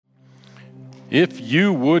If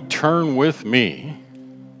you would turn with me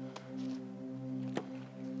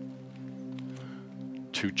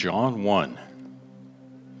to John 1.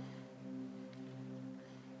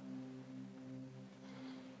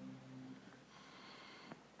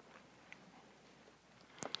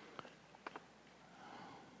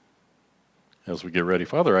 As we get ready,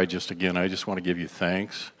 Father, I just want to give you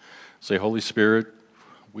thanks. Say, Holy Spirit,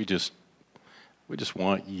 we just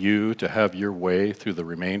want you to have your way through the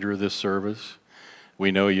remainder of this service. We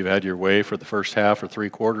know you've had your way for the first half or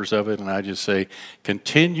 3/4 of it, and I just say,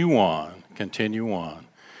 continue on, continue on.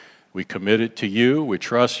 We commit it to you, we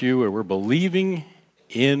trust you, and we're believing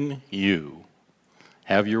in you.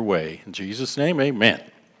 Have your way. In Jesus' name, amen.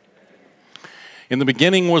 In the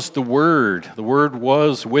beginning was the Word. The Word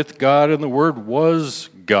was with God, and the Word was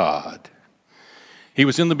God. He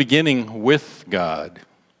was in the beginning with God.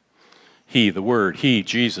 He, the Word, He,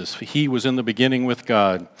 Jesus, He was in the beginning with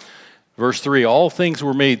God. Verse 3, all things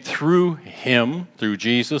were made through Him, through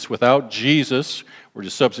Jesus. Without Jesus, we're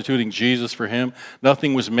just substituting Jesus for Him.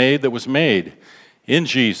 Nothing was made that was made. In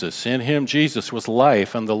Jesus, in Him, Jesus was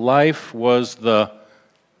life, and the life was the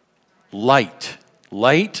light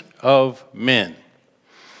of men.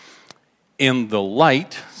 In the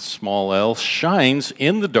light, small l, shines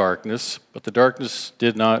in the darkness, but the darkness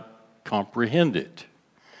did not comprehend it.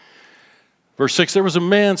 Verse 6, there was a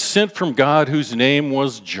man sent from God whose name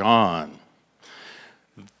was John.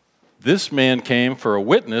 This man came for a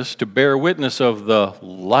witness, to bear witness of the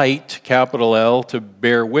light, capital L, to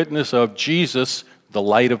bear witness of Jesus, the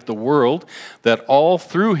light of the world, that all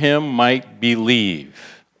through him might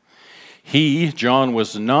believe. He, John,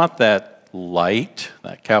 was not that light,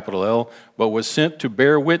 that capital L, but was sent to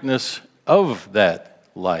bear witness of that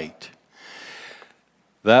light.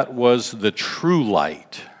 That was the true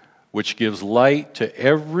light, which gives light to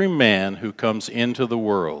every man who comes into the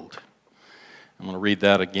world. I'm going to read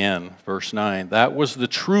that again, verse 9. That was the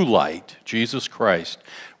true light, Jesus Christ,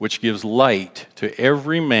 which gives light to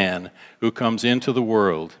every man who comes into the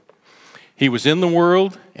world. He was in the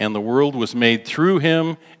world, and the world was made through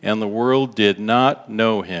him, and the world did not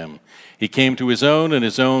know him. He came to his own, and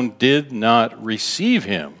his own did not receive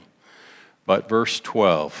him. But verse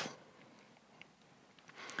 12,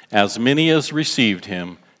 as many as received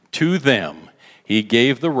him, to them he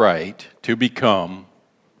gave the right to become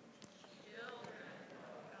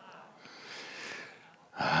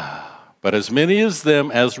but as many as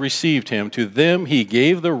them as received him, to them he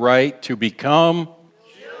gave the right to become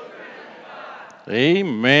children of God.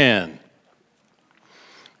 Amen.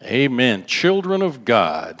 Amen. Children of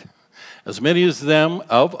God. As many as them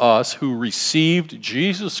of us who received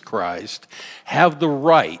Jesus Christ have the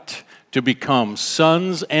right to become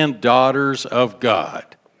sons and daughters of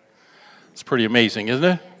God. It's pretty amazing, isn't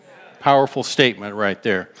it? Powerful statement right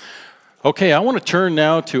there. Okay, I want to turn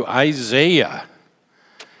now to Isaiah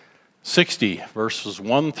 60, verses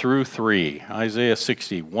 1 through 3. Isaiah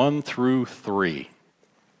 60, 1 through 3.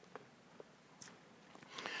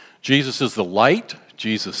 Jesus is the light.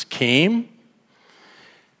 Jesus came.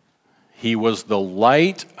 He was the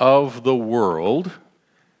light of the world,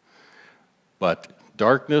 but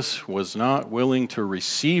darkness was not willing to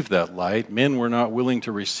receive that light. Men were not willing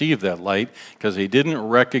to receive that light because they didn't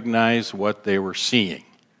recognize what they were seeing.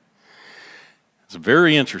 It's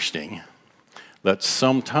very interesting that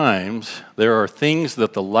sometimes there are things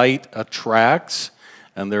that the light attracts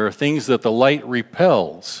and there are things that the light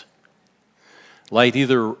repels. Light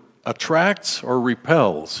either attracts or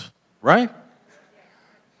repels, right?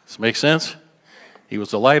 Does this make sense? He was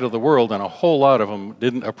the light of the world, and a whole lot of them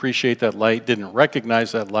didn't appreciate that light, didn't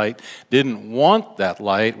recognize that light, didn't want that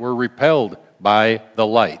light, were repelled by the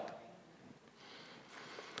light.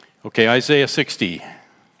 Okay, Isaiah 60,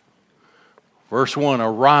 verse 1,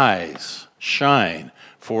 arise, shine,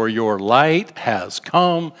 for your light has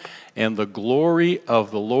come, and the glory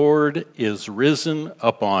of the Lord is risen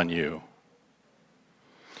upon you.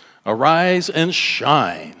 Arise and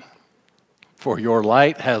shine, for your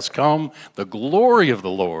light has come, the glory of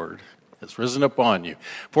the Lord has risen upon you.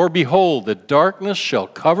 For behold, the darkness shall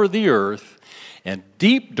cover the earth, and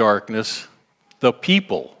deep darkness the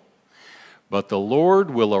people. But the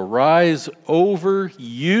Lord will arise over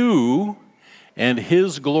you, and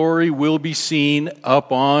his glory will be seen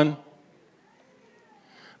upon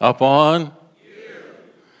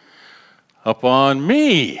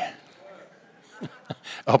me,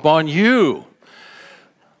 upon you.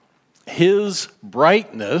 His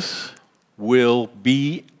brightness will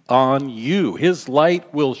be on you. His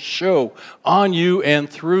light will show on you and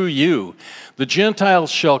through you. The Gentiles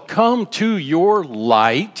shall come to your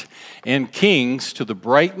light, and kings to the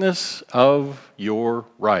brightness of your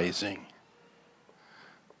rising.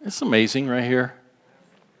 It's amazing right here.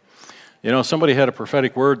 You know, somebody had a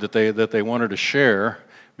prophetic word that they wanted to share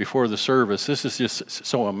before the service. This is just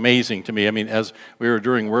so amazing to me. I mean, as we were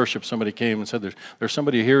during worship, somebody came and said, there's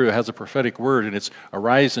somebody here who has a prophetic word, and it's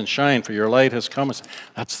arise and shine, for your light has come.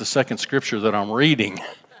 That's the second scripture that I'm reading.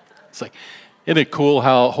 It's like, isn't it cool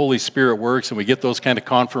how Holy Spirit works and we get those kind of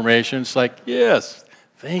confirmations? It's like, yes,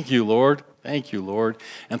 thank you, Lord. Thank you, Lord.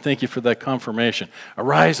 And thank you for that confirmation.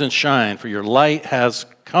 Arise and shine, for your light has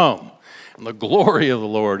come. And the glory of the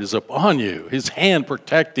Lord is upon you, His hand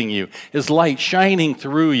protecting you, His light shining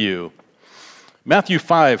through you. Matthew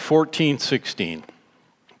 5, 14, 16.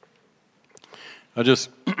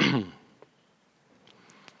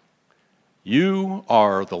 You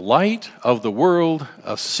are the light of the world.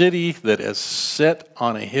 A city that is set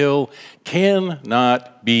on a hill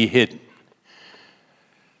cannot be hidden.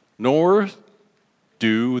 Nor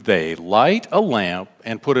do they light a lamp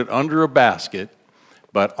and put it under a basket,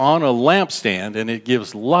 but on a lampstand, and it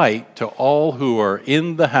gives light to all who are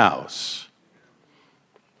in the house.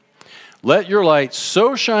 Let your light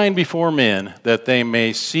so shine before men that they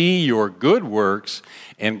may see your good works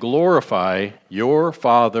and glorify your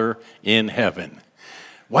Father in heaven.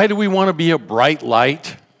 Why do we want to be a bright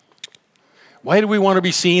light? Why do we want to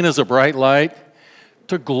be seen as a bright light?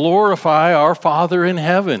 To glorify our Father in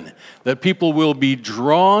heaven, that people will be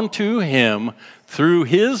drawn to Him through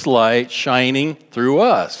His light shining through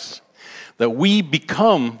us, that we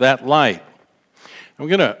become that light. I'm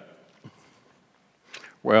going to,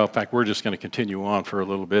 in fact, we're just going to continue on for a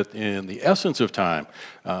little bit in the essence of time.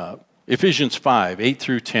 Ephesians 5, 8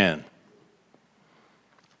 through 10.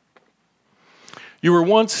 You were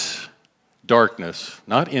once darkness,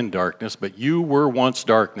 not in darkness, but you were once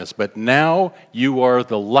darkness, but now you are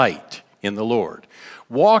the light in the Lord.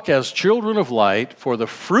 Walk as children of light, for the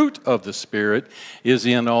fruit of the Spirit is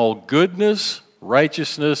in all goodness,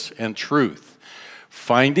 righteousness, and truth,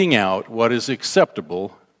 finding out what is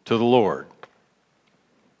acceptable to the Lord.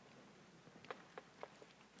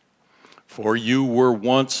 For you were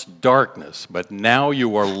once darkness, but now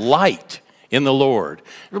you are light in the Lord.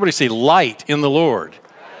 Everybody say, light in the Lord.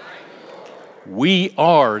 We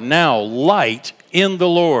are now light in the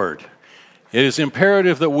Lord. It is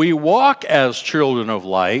imperative that we walk as children of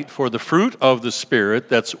light, for the fruit of the Spirit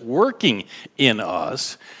that's working in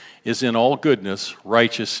us is in all goodness,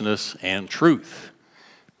 righteousness, and truth.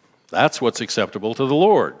 That's what's acceptable to the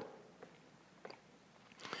Lord.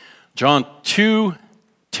 John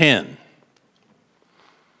 2:10.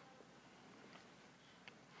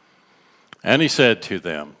 And He said to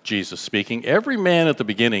them, Jesus speaking, every man at the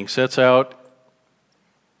beginning sets out,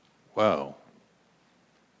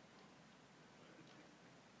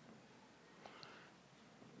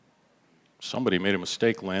 Somebody made a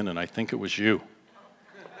mistake, Lynn, and I think it was you.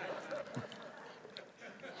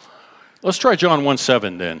 Let's try John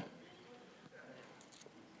 1:7 then.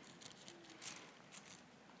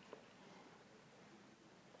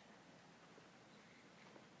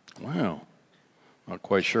 Wow. Not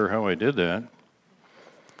quite sure how I did that.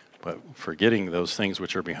 But forgetting those things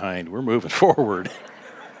which are behind, we're moving forward.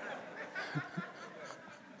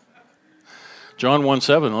 John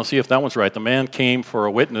 1:7, let's see if that one's right. The man came for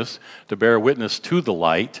a witness, to bear witness to the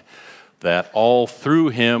light, that all through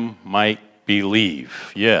him might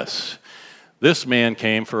believe. Yes, this man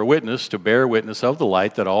came for a witness, to bear witness of the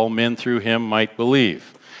light, that all men through him might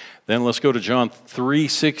believe. Then let's go to John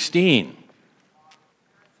 3:16.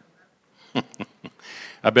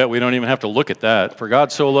 I bet we don't even have to look at that. For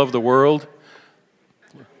God so loved the world.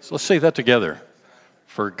 So let's say that together.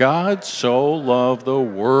 For God so loved the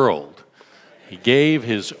world, He gave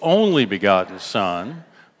His only begotten Son,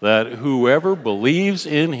 that whoever believes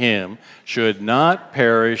in Him should not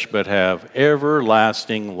perish but have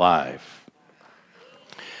everlasting life.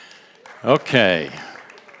 Okay.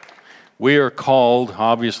 We are called,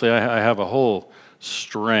 obviously I have a whole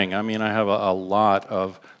string. I have a lot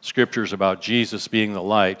of scriptures about Jesus being the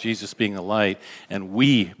light, and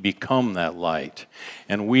we become that light.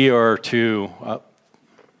 And we are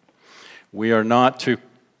not to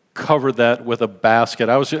cover that with a basket.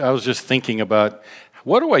 I was just thinking about,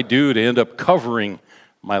 what do I do to end up covering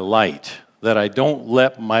my light, that I don't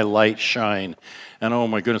let my light shine? And oh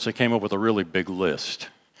my goodness, I came up with a really big list.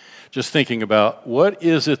 Just thinking about, what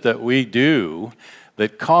is it that we do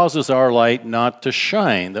that causes our light not to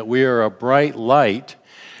shine, that we are a bright light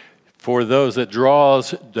for those that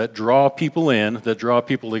draw people in, that draw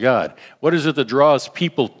people to God? What is it that draws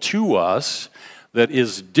people to us that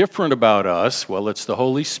is different about us? Well, it's the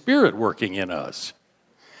Holy Spirit working in us.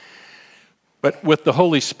 But with the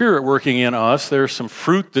Holy Spirit working in us, there's some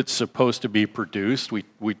fruit that's supposed to be produced. We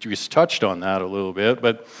just touched on that a little bit.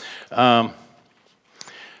 But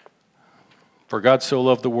for God so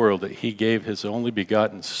loved the world that he gave his only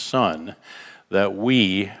begotten Son, that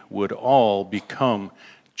we would all become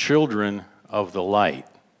children of the light.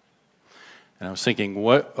 And I was thinking,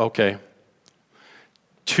 what? Okay.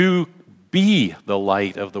 To be the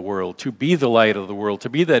light of the world, to be the light of the world, to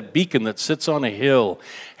be that beacon that sits on a hill.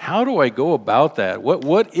 How do I go about that?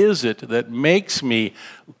 What is it that makes me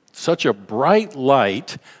such a bright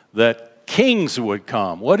light that kings would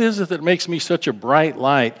come? What is it that makes me such a bright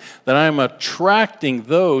light that I'm attracting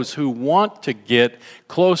those who want to get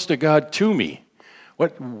close to God to me?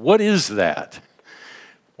 What is that?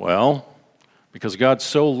 Well, because God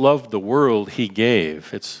so loved the world, he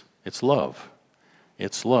gave. It's love.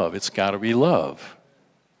 It's love. It's got to be love.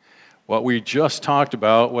 What we just talked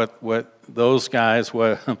about, what those guys,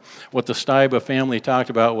 what the Steiba family talked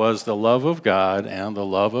about was the love of God and the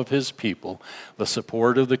love of his people, the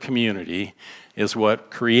support of the community, is what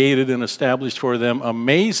created and established for them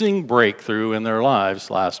amazing breakthrough in their lives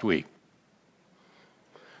last week.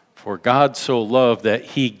 For God so loved that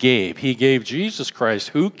he gave. He gave Jesus Christ,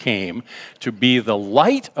 who came to be the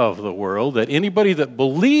light of the world, that anybody that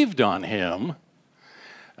believed on him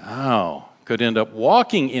could end up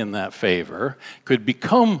walking in that favor, could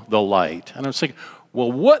become the light. And I'm thinking,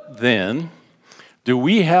 well, what then do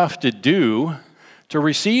we have to do to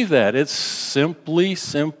receive that? It's simply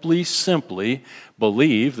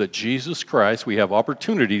believe that Jesus Christ, we have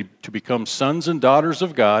opportunity to become sons and daughters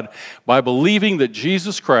of God by believing that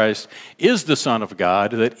Jesus Christ is the Son of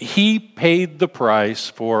God, that he paid the price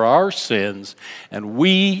for our sins, and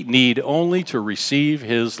we need only to receive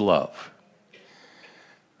his love.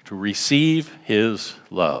 To receive his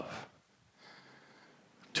love.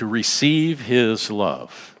 To receive his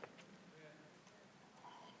love.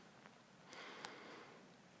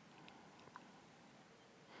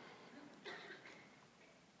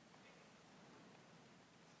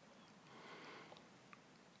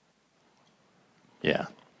 Yeah.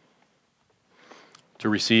 To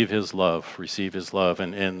receive his love. Receive his love.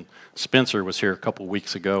 And Spencer was here a couple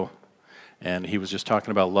weeks ago, and he was just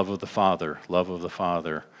talking about love of the Father. Love of the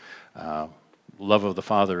Father. Love of the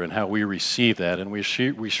Father and how we receive that, and we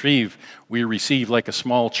receive like a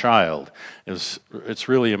small child. It's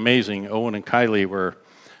really amazing. Owen and Kylie were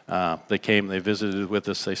they came, they visited with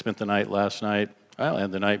us. They spent the night last night,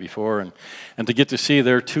 and the night before, and to get to see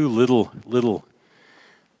their two little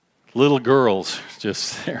girls,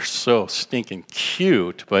 just they're so stinking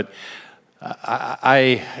cute, but.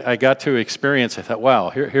 I got to experience. I thought, wow,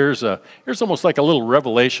 here's almost like a little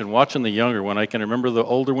revelation. Watching the younger one, I can remember the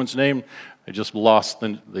older one's name. I just lost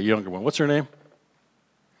the younger one. What's her name?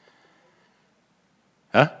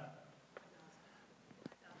 Huh?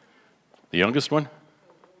 The youngest one?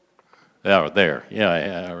 Oh, there. Yeah,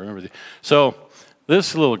 I remember. So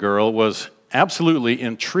this little girl was absolutely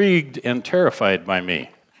intrigued and terrified by me.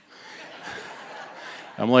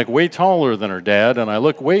 I'm like way taller than her dad, and I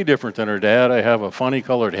look way different than her dad. I have a funny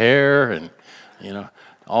colored hair and,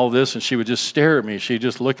 all this, and she would just stare at me. She'd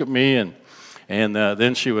just look at me, and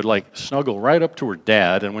then she would like snuggle right up to her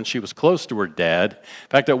dad, and when she was close to her dad, in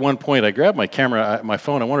fact, at one point, I grabbed my camera, my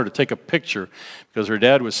phone, I wanted to take a picture because her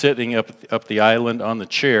dad was sitting up the island on the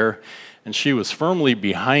chair, and she was firmly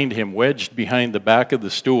behind him, wedged behind the back of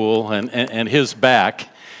the stool and his back.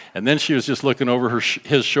 And then she was just looking over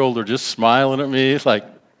his shoulder, just smiling at me. It's like,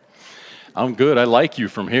 I'm good. I like you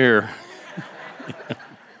from here.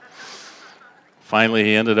 Finally,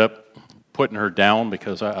 he ended up putting her down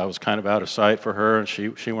because I was kind of out of sight for her. And she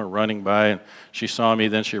went running by, and she saw me.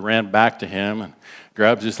 Then she ran back to him and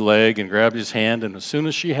grabbed his leg and grabbed his hand. And as soon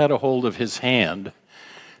as she had a hold of his hand,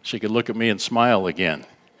 she could look at me and smile again.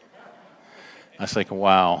 I was thinking,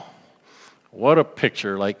 wow, what a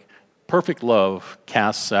picture. Like, perfect love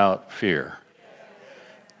casts out fear.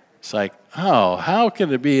 It's like, how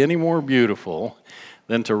can it be any more beautiful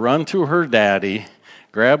than to run to her daddy,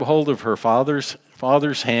 grab hold of her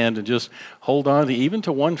father's hand, and just hold on to even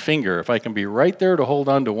to one finger. If I can be right there to hold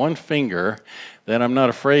on to one finger, then I'm not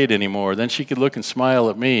afraid anymore. Then she could look and smile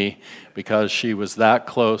at me because she was that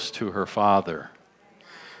close to her father.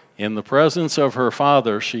 In the presence of her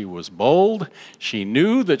father, she was bold. She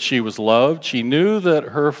knew that she was loved. She knew that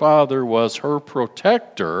her father was her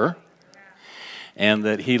protector and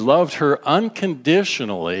that he loved her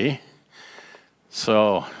unconditionally.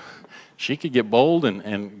 So she could get bold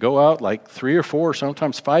and go out like 3 or 4,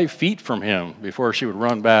 sometimes 5 feet from him before she would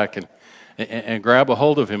run back and grab a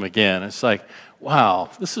hold of him again. It's like,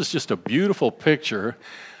 wow, this is just a beautiful picture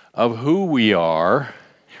of who we are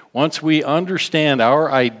once we understand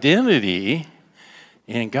our identity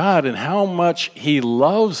in God and how much He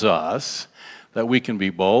loves us, that we can be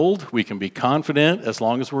bold, we can be confident as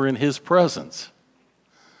long as we're in His presence.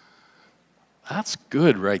 That's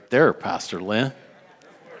good right there, Pastor Lynn.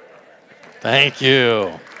 Thank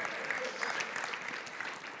you.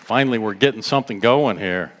 Finally, we're getting something going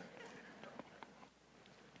here.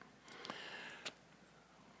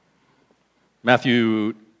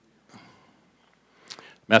 Matthew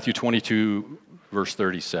 22, verse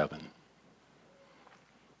 37.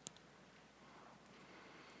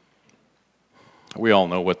 We all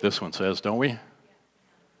know what this one says, don't we?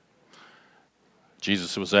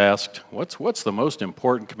 Jesus was asked, what's the most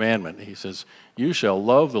important commandment? He says, you shall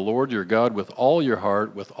love the Lord your God with all your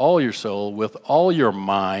heart, with all your soul, with all your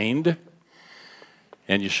mind,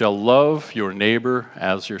 and you shall love your neighbor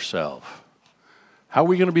as yourself. How are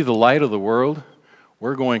we going to be the light of the world?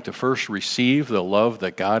 We're going to first receive the love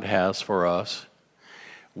that God has for us.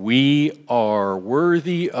 We are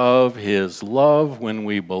worthy of His love when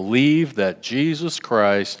we believe that Jesus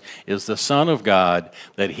Christ is the Son of God,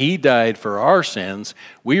 that He died for our sins.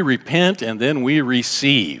 We repent and then we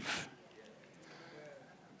receive.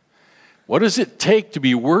 What does it take to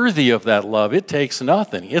be worthy of that love? It takes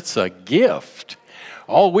nothing. It's a gift.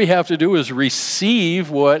 All we have to do is receive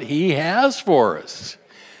what He has for us.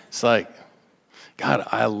 It's like, God,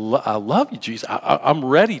 I love you, Jesus. I'm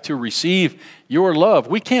ready to receive your love.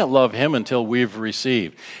 We can't love Him until we've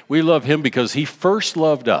received. We love Him because He first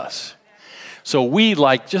loved us. So we,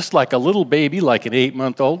 just like a little baby, like an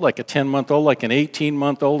 8-month-old, like a 10-month-old, like an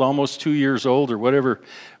 18-month-old, almost 2 years old, or whatever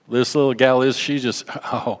this little gal is, she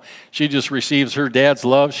just receives her dad's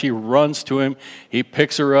love. She runs to him. He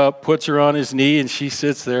picks her up, puts her on his knee, and she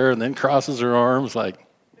sits there and then crosses her arms like,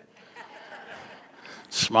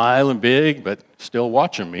 smiling big, but still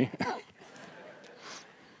watching me.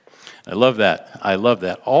 I love that. I love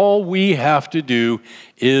that. All we have to do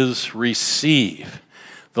is receive.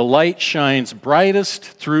 The light shines brightest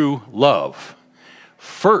through love.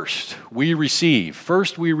 First, we receive.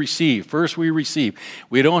 First, we receive. First, we receive.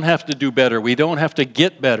 We don't have to do better. We don't have to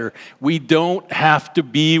get better. We don't have to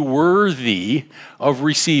be worthy of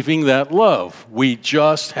receiving that love. We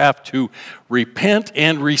just have to repent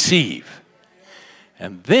and receive.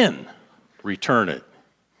 And then return it.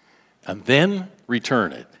 And then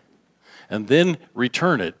return it. And then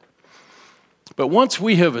return it. But once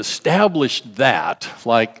we have established that,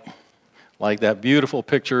 like that beautiful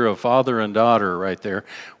picture of father and daughter right there,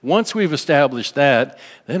 once we've established that,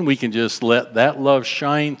 then we can just let that love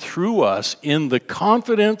shine through us in the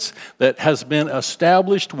confidence that has been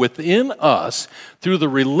established within us through the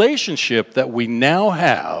relationship that we now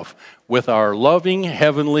have with our loving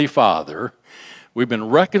Heavenly Father. We've been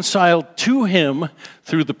reconciled to Him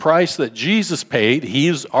through the price that Jesus paid. He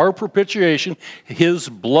is our propitiation. His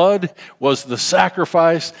blood was the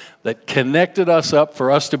sacrifice that connected us up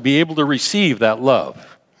for us to be able to receive that love.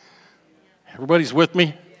 Everybody's with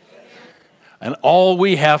me? And all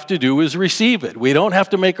we have to do is receive it. We don't have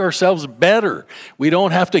to make ourselves better. We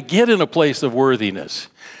don't have to get in a place of worthiness.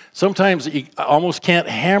 Sometimes you almost can't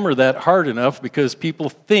hammer that hard enough because people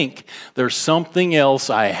think there's something else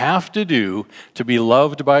I have to do to be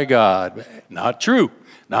loved by God. Not true.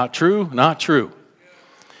 Not true. Not true.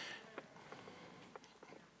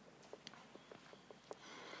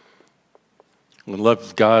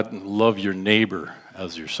 Love God and love your neighbor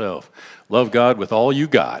as yourself. Love God with all you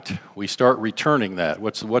got. We start returning that.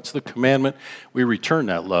 What's the commandment? We return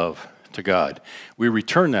that love to God. We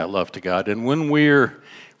return that love to God. And when we are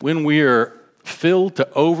filled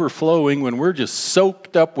to overflowing, when we're just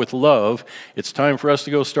soaked up with love, it's time for us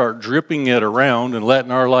to go start dripping it around and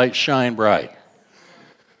letting our light shine bright.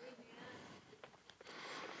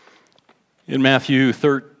 In Matthew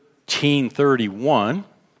 13:31,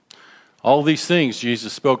 all these things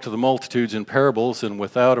Jesus spoke to the multitudes in parables, and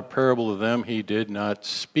without a parable of them, He did not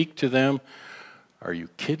speak to them. Are you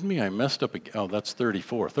kidding me? I messed up again. Oh, that's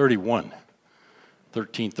 34. 31.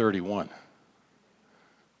 13:31.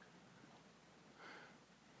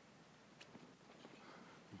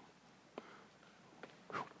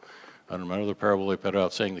 Under another parable they put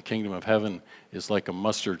out, saying the kingdom of heaven is like a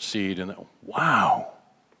mustard seed. And wow,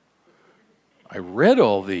 I read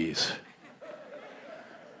all these.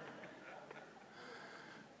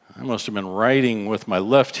 I must have been writing with my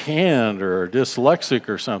left hand or dyslexic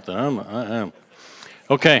or something.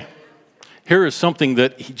 Okay, here is something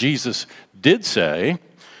that Jesus did say,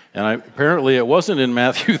 and apparently it wasn't in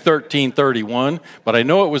Matthew 13:31, but I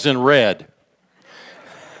know it was in red.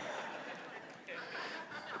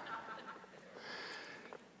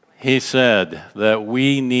 He said that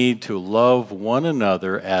we need to love one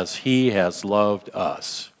another as he has loved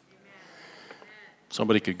us.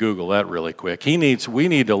 Somebody could Google that really quick. We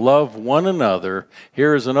need to love one another.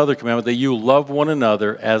 Here is another commandment, that you love one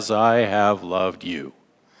another as I have loved you.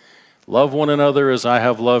 Love one another as I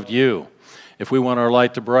have loved you. If we want our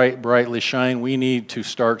light to brightly shine, we need to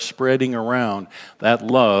start spreading around that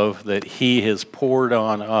love that he has poured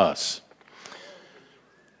on us.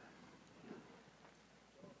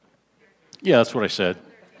 Yeah, that's what I said.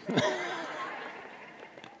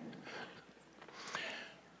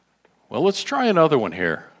 Well, let's try another one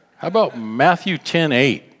here. How about Matthew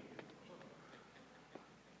 10:8?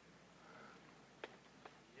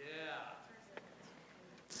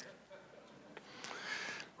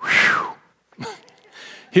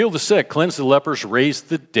 Heal the sick, cleanse the lepers, raise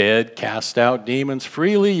the dead, cast out demons.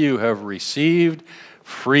 Freely you have received,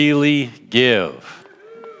 freely give.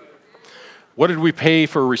 What did we pay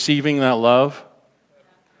for receiving that love?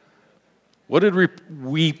 What did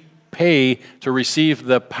we pay to receive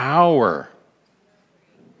the power?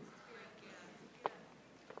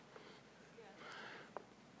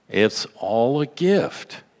 It's all a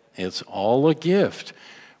gift. It's all a gift.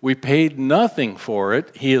 We paid nothing for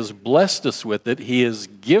it. He has blessed us with it. He has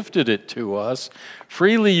gifted it to us.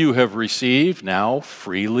 Freely you have received, now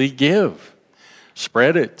freely give.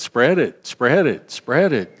 Spread it, spread it, spread it,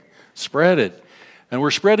 spread it, spread it. And we're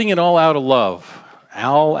spreading it all out of love.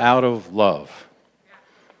 All out of love.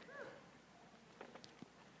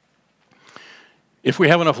 If we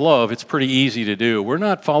have enough love, it's pretty easy to do. We're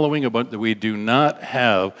not following we do not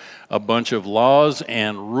have a bunch of laws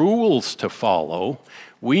and rules to follow.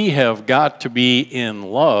 We have got to be in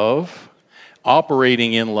love,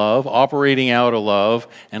 operating in love, operating out of love,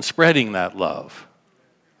 and spreading that love.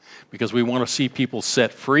 Because we want to see people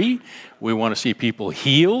set free. We want to see people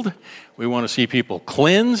healed. We want to see people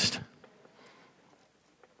cleansed.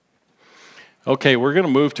 Okay, we're going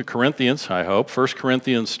to move to Corinthians, I hope. 1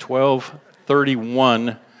 Corinthians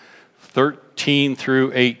 12:31, 13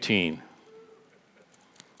 through 18.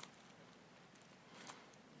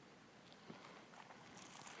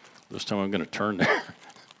 This time I'm going to turn there.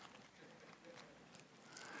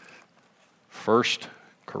 1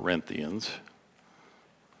 Corinthians.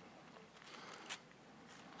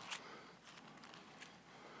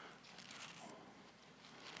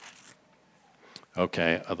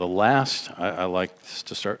 Okay, I like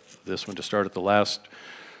to start this one to start at the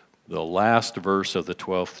last verse of the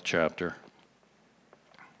 12th chapter.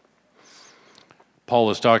 Paul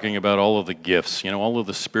is talking about all of the gifts, all of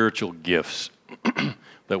the spiritual gifts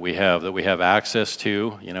that we have access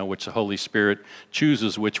to, which the Holy Spirit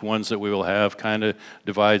chooses which ones that we will have, kind of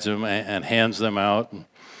divides them and hands them out.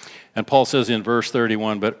 And Paul says in verse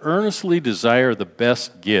 31, but earnestly desire the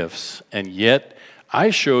best gifts, and yet I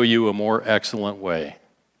show you a more excellent way.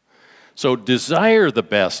 So desire the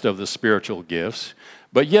best of the spiritual gifts,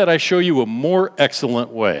 but yet I show you a more excellent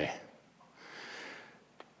way.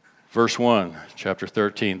 Verse 1, chapter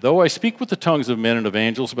 13. Though I speak with the tongues of men and of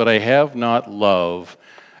angels, but I have not love,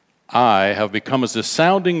 I have become as a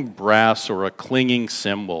sounding brass or a clanging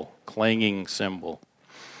cymbal.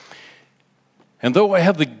 And though I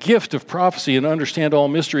have the gift of prophecy and understand all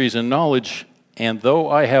mysteries and knowledge, and though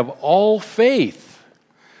I have all faith,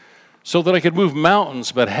 so that I could move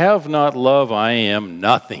mountains, but have not love, I am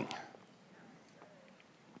nothing.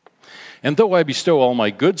 And though I bestow all my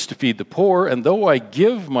goods to feed the poor, and though I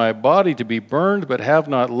give my body to be burned, but have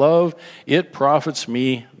not love, it profits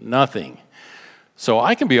me nothing. So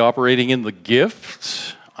I can be operating in the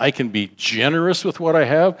gifts. I can be generous with what I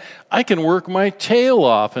have. I can work my tail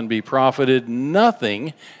off and be profited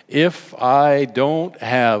nothing if I don't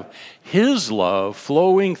have His love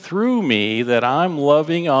flowing through me that I'm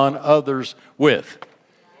loving on others with.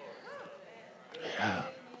 Yeah.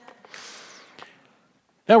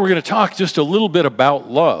 Now we're going to talk just a little bit about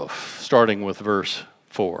love, starting with verse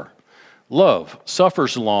 4. Love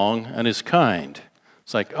suffers long and is kind.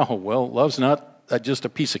 It's like, oh, well, love's not just a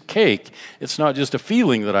piece of cake. It's not just a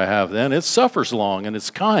feeling that I have then. It suffers long and it's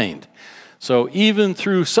kind. So even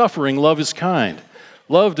through suffering, love is kind.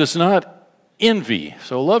 Love does not envy.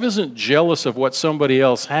 So love isn't jealous of what somebody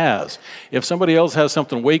else has. If somebody else has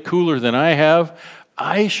something way cooler than I have,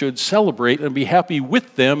 I should celebrate and be happy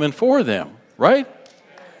with them and for them, right?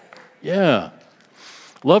 Yeah.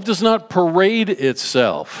 Love does not parade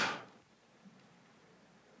itself.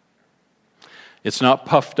 It's not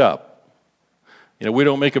puffed up. We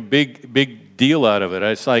don't make a big deal out of it.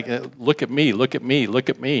 It's like, look at me, look at me, look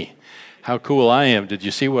at me. How cool I am. Did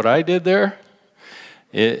you see what I did there?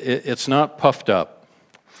 It's not puffed up.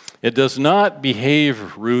 It does not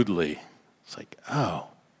behave rudely. It's like, oh,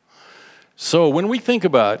 So when we think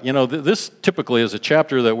about, this typically is a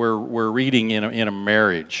chapter that we're reading in a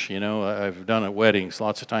marriage. I've done at weddings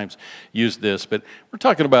lots of times, used this, but we're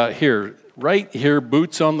talking about here, right here,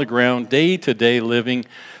 boots on the ground, day-to-day living.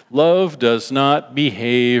 Love does not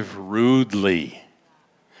behave rudely.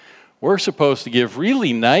 We're supposed to give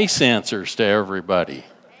really nice answers to everybody.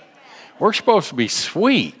 We're supposed to be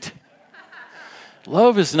sweet.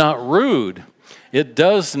 Love is not rude. It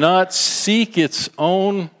does not seek its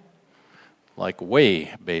own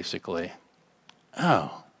way, basically.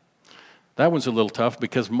 Oh, that one's a little tough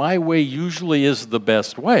because my way usually is the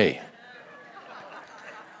best way.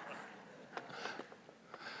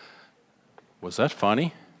 Was that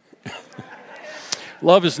funny?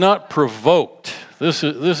 Love is not provoked. This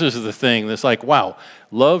is the thing that's wow,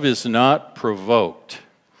 love is not provoked.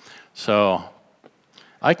 So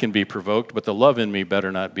I can be provoked, but the love in me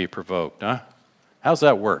better not be provoked, huh? How's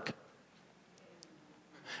that work?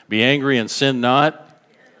 Be angry and sin not.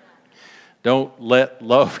 Don't let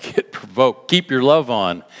love get provoked. Keep your love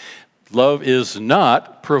on. Love is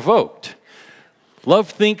not provoked. Love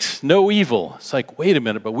thinks no evil. It's wait a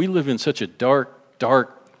minute, but we live in such a dark,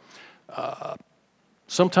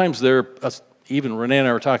 sometimes even Renee and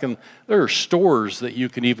I were talking, there are stores that you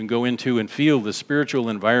can even go into and feel the spiritual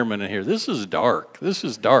environment in here. This is dark.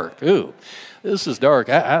 Ooh, this is dark.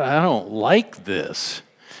 I don't like this.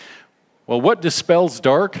 Well, what dispels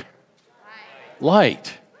dark?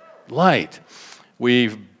 Light. We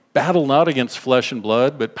battle not against flesh and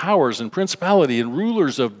blood, but powers and principality and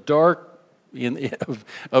rulers of darkness.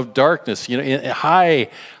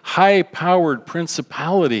 High-powered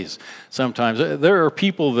principalities. Sometimes there are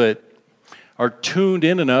people that are tuned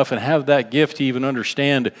in enough and have that gift to even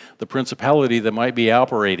understand the principality that might be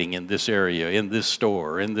operating in this area, in this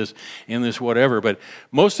store, in this whatever. But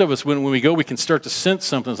most of us, when we go, we can start to sense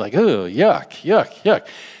something. It's oh, yuck.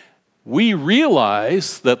 We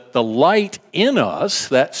realize that the light in us,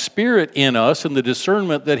 that spirit in us, and the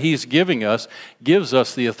discernment that he's giving us gives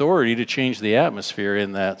us the authority to change the atmosphere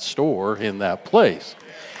in that store, in that place.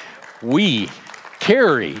 We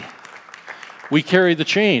carry the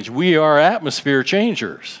change. We are atmosphere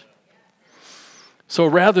changers. So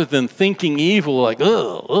rather than thinking evil, I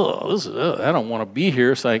don't want to be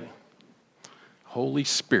here, it's Holy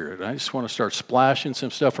Spirit, I just want to start splashing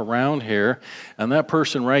some stuff around here. And that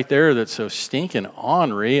person right there that's so stinking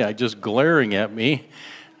ornery, just glaring at me,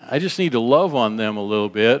 I just need to love on them a little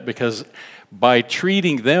bit, because by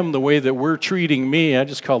treating them the way that we're treating me, I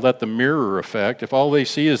just call that the mirror effect. If all they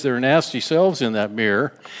see is their nasty selves in that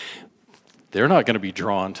mirror, they're not going to be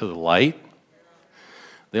drawn to the light.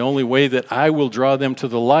 The only way that I will draw them to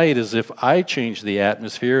the light is if I change the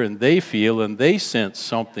atmosphere and they feel and they sense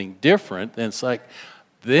something different. And it's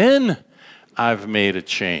then I've made a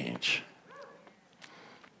change.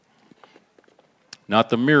 Not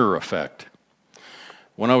the mirror effect.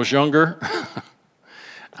 When I was younger,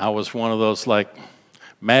 I was one of those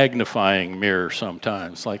magnifying mirrors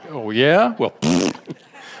sometimes. Oh yeah? Well,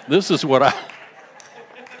 this is what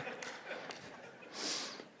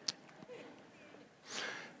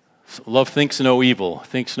Love thinks no evil.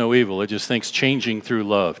 It just thinks changing through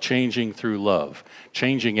love, changing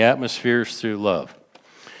atmospheres through love.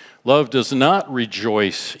 Love does not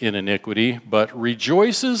rejoice in iniquity, but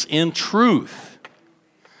rejoices in truth.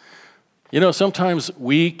 Sometimes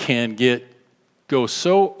we can go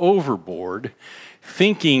so overboard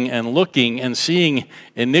thinking and looking and seeing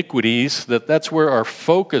iniquities that's where our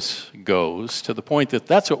focus goes, to the point that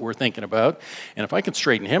that's what we're thinking about. And if I can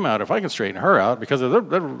straighten him out, if I can straighten her out, because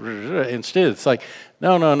instead it's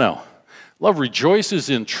no. Love rejoices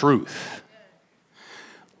in truth.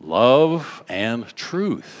 Love and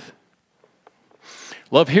truth.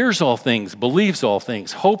 Love hears all things, believes all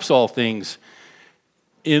things, hopes all things,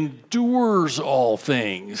 endures all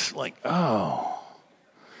things.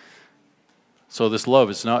 So this love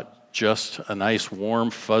is not just a nice, warm,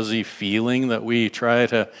 fuzzy feeling that we try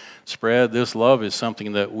to spread. This love is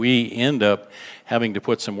something that we end up having to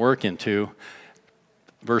put some work into.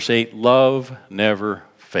 Verse 8, love never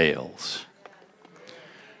fails.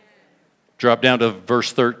 Drop down to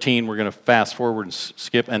verse 13. We're going to fast forward and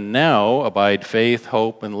skip. And now abide faith,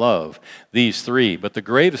 hope, and love. These three. But the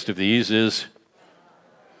greatest of these is?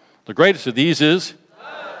 Love.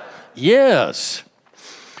 Yes.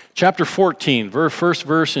 Chapter 14, first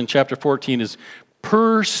verse in chapter 14 is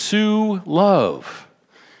pursue love.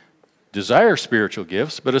 Desire spiritual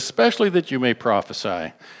gifts, but especially that you may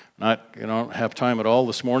prophesy. I don't have time at all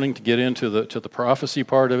this morning to get into the prophecy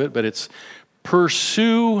part of it, but it's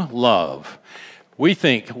pursue love. We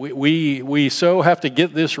think we so have to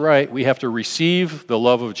get this right. We have to receive the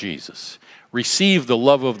love of Jesus, receive the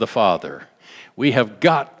love of the Father. We have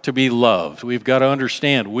got to be loved. We've got to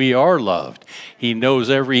understand we are loved. He knows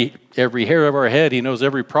every hair of our head. He knows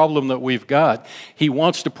every problem that we've got. He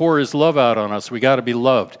wants to pour his love out on us. We got to be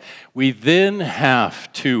loved. We then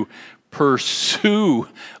have to pursue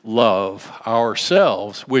love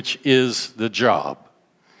ourselves, which is the job.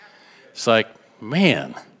 It's like,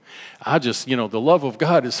 man, the love of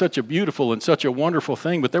God is such a beautiful and such a wonderful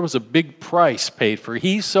thing, but there was a big price paid for.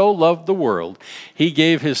 He so loved the world, he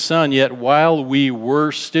gave his son, yet while we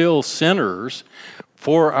were still sinners,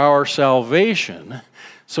 for our salvation.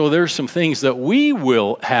 So there's some things that we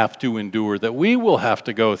will have to endure, that we will have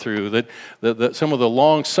to go through, that some of the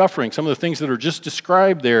long suffering, some of the things that are just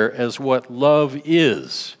described there as what love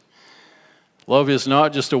is. Love is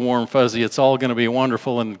not just a warm fuzzy, it's all going to be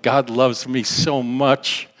wonderful, and God loves me so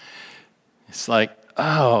much. It's like,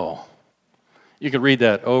 oh, you can read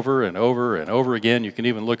that over and over and over again. You can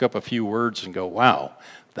even look up a few words and go, wow,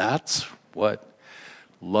 that's what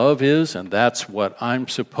love is, and that's what I'm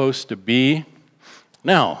supposed to be.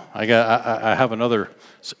 Now, I have a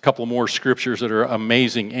couple more scriptures that are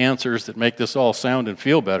amazing answers that make this all sound and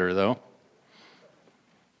feel better, though.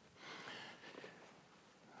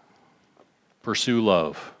 Pursue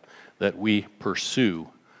love, that we pursue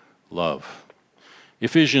love.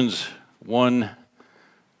 Ephesians 1,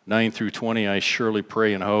 9 through 20, I surely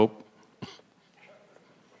pray and hope.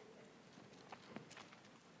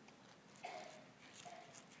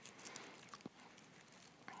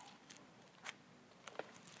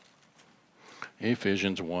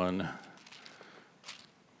 Ephesians 1.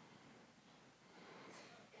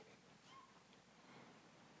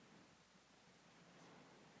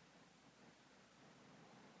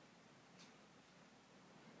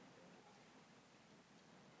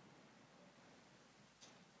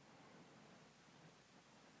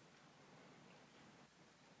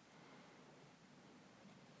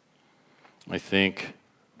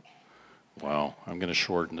 I'm going to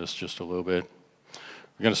shorten this just a little bit.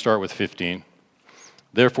 We're going to start with 15.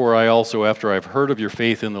 Therefore, I also, after I've heard of your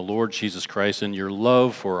faith in the Lord Jesus Christ and your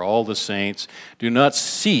love for all the saints, do not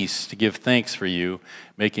cease to give thanks for you,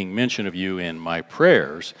 making mention of you in my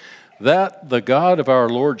prayers, that the God of our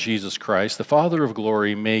Lord Jesus Christ, the Father of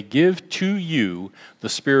glory, may give to you the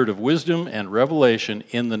spirit of wisdom and revelation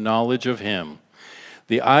in the knowledge of him,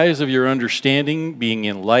 the eyes of your understanding being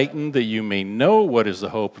enlightened, that you may know what is the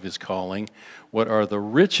hope of his calling, what are the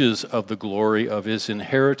riches of the glory of his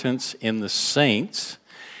inheritance in the saints,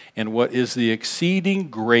 and what is the exceeding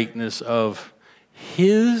greatness of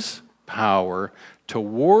his power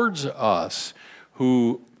towards us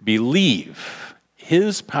who believe.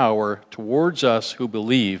 His power towards us who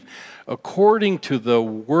believe, according to the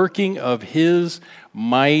working of his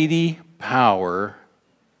mighty power.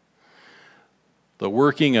 The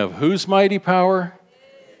working of whose mighty power?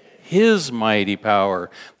 His mighty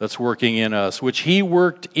power that's working in us, which he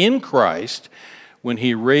worked in Christ when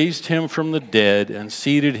he raised him from the dead and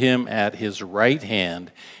seated him at his right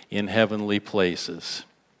hand in heavenly places.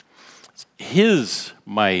 It's his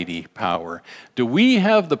mighty power. Do we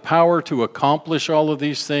have the power to accomplish all of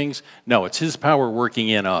these things? No, it's his power working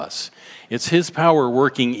in us. It's his power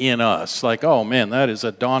working in us. Like, oh man, that is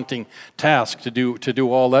a daunting task to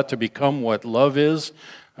do all that, to become what love is.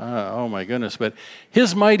 Oh my goodness. But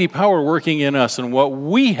his mighty power working in us, and what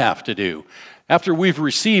we have to do after we've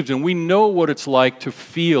received and we know what it's like to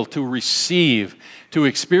feel, to receive, to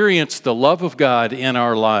experience the love of God in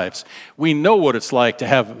our lives. We know what it's like to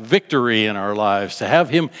have victory in our lives, to have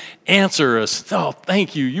him answer us. Oh,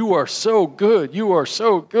 thank you. You are so good. You are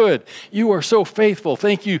so good. You are so faithful.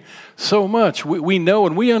 Thank you so much. We know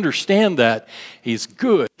and we understand that he's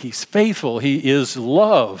good. He's faithful. He is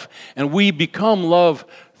love. And we become love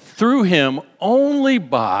through him only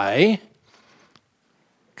by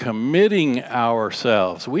committing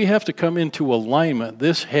ourselves. We have to come into alignment.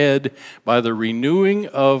 This head, by the renewing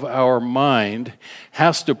of our mind,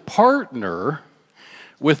 has to partner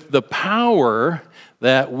with the power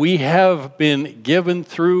that we have been given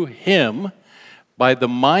through him by the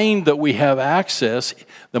mind that we have access,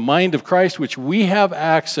 the mind of Christ which we have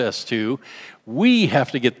access to. We have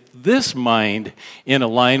to get this mind in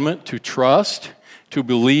alignment to trust, to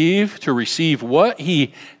believe, to receive what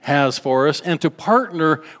he has for us, and to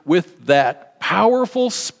partner with that powerful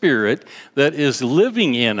spirit that is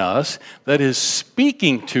living in us, that is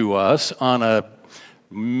speaking to us on a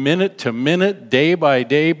minute-to-minute,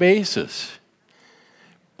 day-by-day basis.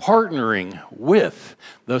 Partnering with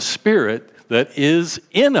the spirit that is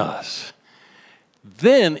in us.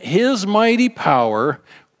 Then his mighty power,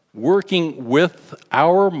 working with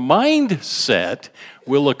our mindset,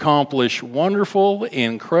 will accomplish wonderful,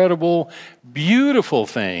 incredible, beautiful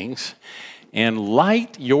things and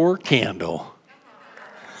light your candle.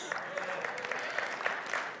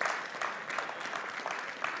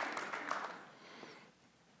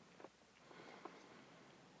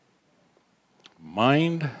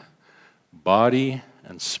 Mind, body,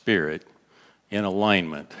 and spirit in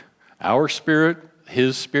alignment. Our spirit,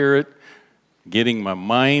 His spirit, getting my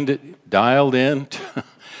mind dialed in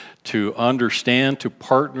to understand, to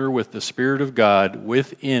partner with the Spirit of God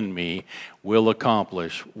within me will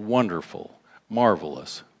accomplish wonderful,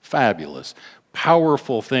 marvelous, fabulous,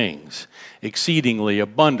 powerful things, exceedingly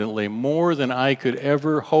abundantly, more than I could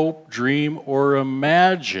ever hope, dream, or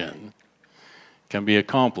imagine can be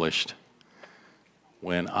accomplished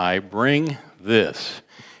when I bring this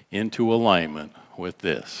into alignment with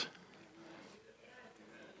this.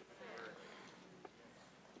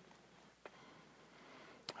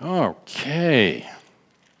 Okay.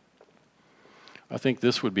 I think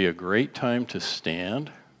this would be a great time to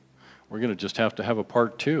stand. We're going to just have to have a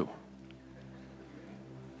part 2.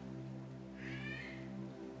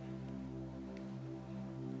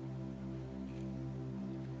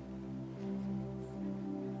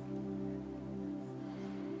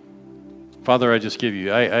 Father, I just give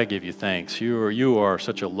you, I give you thanks. You are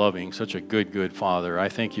such a loving, such a good Father. I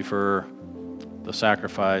thank you for the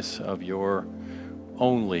sacrifice of your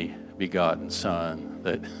only begotten Son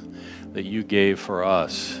that you gave for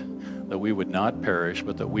us, that we would not perish,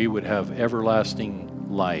 but that we would have everlasting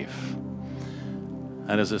life.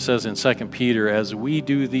 And as it says in 2 Peter, as we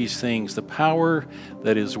do these things, the power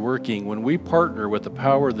that is working, when we partner with the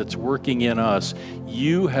power that's working in us,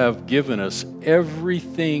 you have given us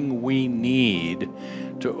everything we need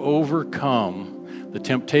to overcome the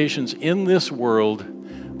temptations in this world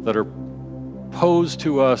that are posed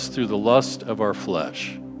to us through the lust of our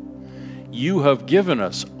flesh. You have given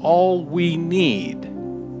us all we need.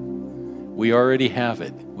 We already have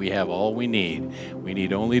it. We have all we need. We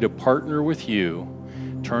need only to partner with you,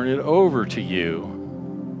 turn it over to you,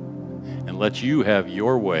 and let you have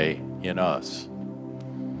your way in us.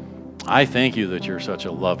 I thank you that you're such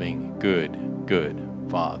a loving, good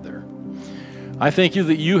Father. I thank you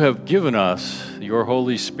that you have given us your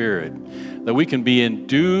Holy Spirit, that we can be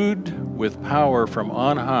endued with power from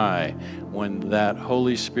on high when that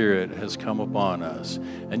Holy Spirit has come upon us.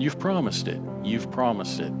 And you've promised it. You've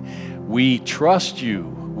promised it. We trust you.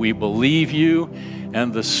 We believe you.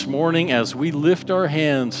 And this morning, as we lift our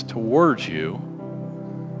hands towards you,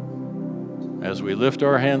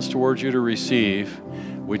 to receive,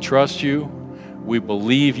 we trust you, we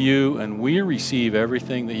believe you, and we receive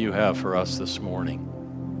everything that you have for us this morning.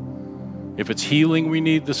 If it's healing we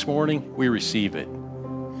need this morning, we receive it.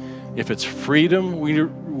 If it's freedom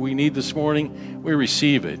we need this morning, we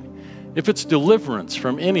receive it. If it's deliverance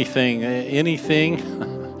from anything,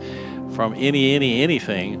 from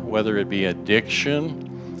anything, whether it be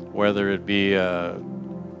addiction, whether it be a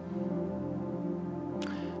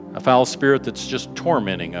foul spirit that's just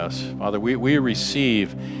tormenting us, Father, we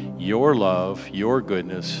receive your love, your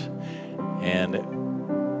goodness, and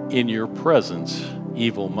in your presence,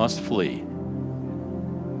 evil must flee.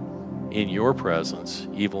 In your presence,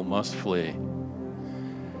 evil must flee.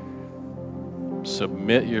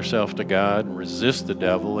 Submit yourself to God and resist the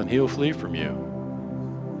devil, and he'll flee from you.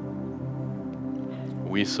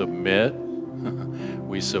 We submit,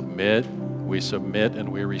 we submit, and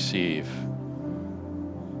we receive.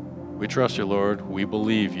 We trust you, Lord. We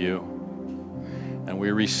believe you. And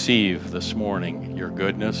we receive this morning your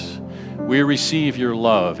goodness. We receive your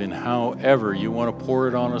love in however you want to pour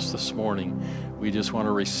it on us this morning. We just want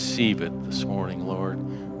to receive it this morning, Lord.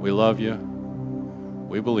 We love you.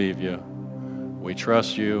 We believe you. We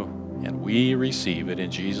trust you. And we receive it in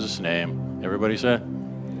Jesus' name. Everybody say,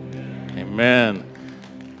 amen.